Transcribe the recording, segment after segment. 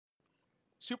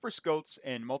SuperScopes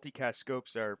and multicast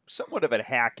scopes are somewhat of a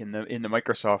hack in the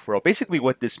Microsoft world. Basically,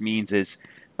 what this means is,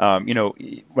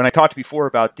 when I talked before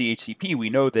about DHCP, we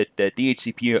know that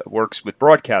DHCP works with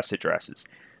broadcast addresses.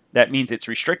 That means it's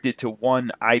restricted to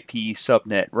one IP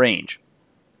subnet range.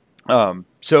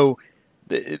 So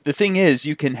the thing is,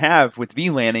 you can have with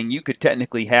VLANing, you could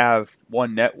technically have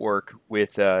one network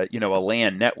with a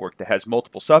LAN network that has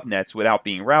multiple subnets without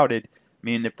being routed,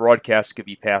 meaning that broadcasts could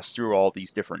be passed through all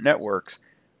these different networks.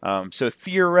 So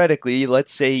theoretically,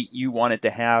 let's say you wanted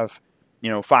to have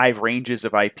 5 ranges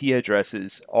of IP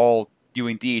addresses all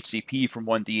doing DHCP from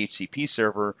one DHCP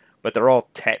server, but they're all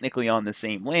technically on the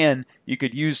same LAN. You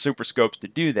could use SuperScopes to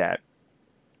do that.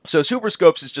 So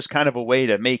SuperScopes is just kind of a way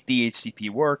to make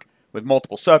DHCP work with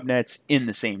multiple subnets in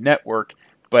the same network.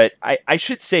 But I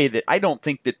should say that I don't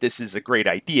think that this is a great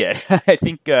idea. I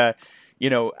think,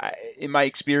 in my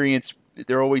experience,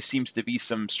 there always seems to be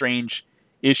some strange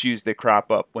issues that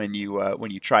crop up when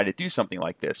you try to do something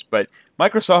like this. But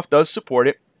Microsoft does support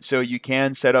it, so you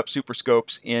can set up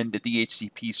SuperScopes in the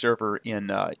DHCP server in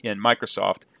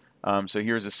Microsoft. So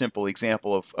here's a simple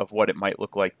example of what it might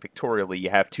look like pictorially.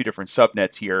 You have 2 different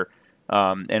subnets here,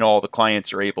 and all the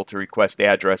clients are able to request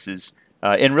addresses.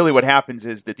 And really what happens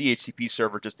is the DHCP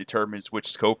server just determines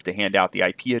which scope to hand out the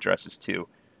IP addresses to.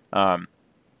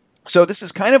 So this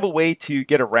is kind of a way to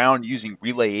get around using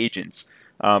relay agents.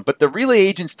 But the relay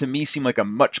agents to me seem like a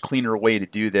much cleaner way to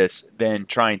do this than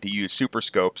trying to use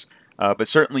SuperScopes. But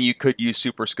certainly you could use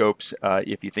SuperScopes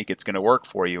if you think it's going to work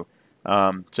for you.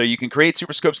 So you can create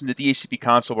SuperScopes in the DHCP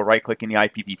console by right-clicking the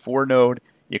IPv4 node.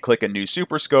 You click a new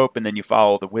SuperScope, and then you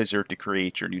follow the wizard to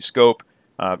create your new scope.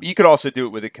 You could also do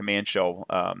it with a command shell,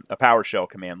 a PowerShell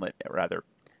commandlet, rather,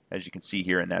 as you can see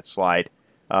here in that slide.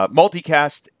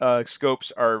 Multicast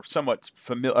scopes are somewhat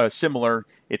similar.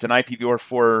 It's an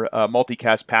IPv4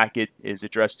 multicast packet is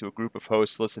addressed to a group of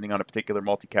hosts listening on a particular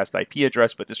multicast IP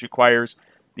address, but this requires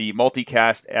the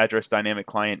multicast address dynamic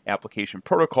client application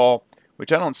protocol,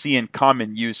 which I don't see in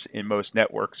common use in most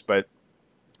networks. But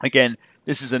again,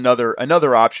 this is another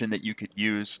option that you could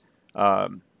use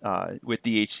with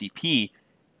DHCP.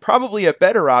 Probably a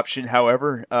better option,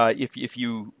 however, if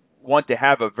you want to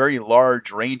have a very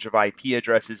large range of IP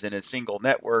addresses in a single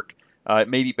network, it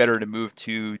may be better to move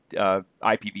to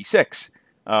IPv6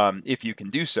 if you can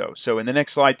do so. So in the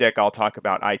next slide deck, I'll talk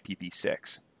about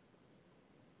IPv6.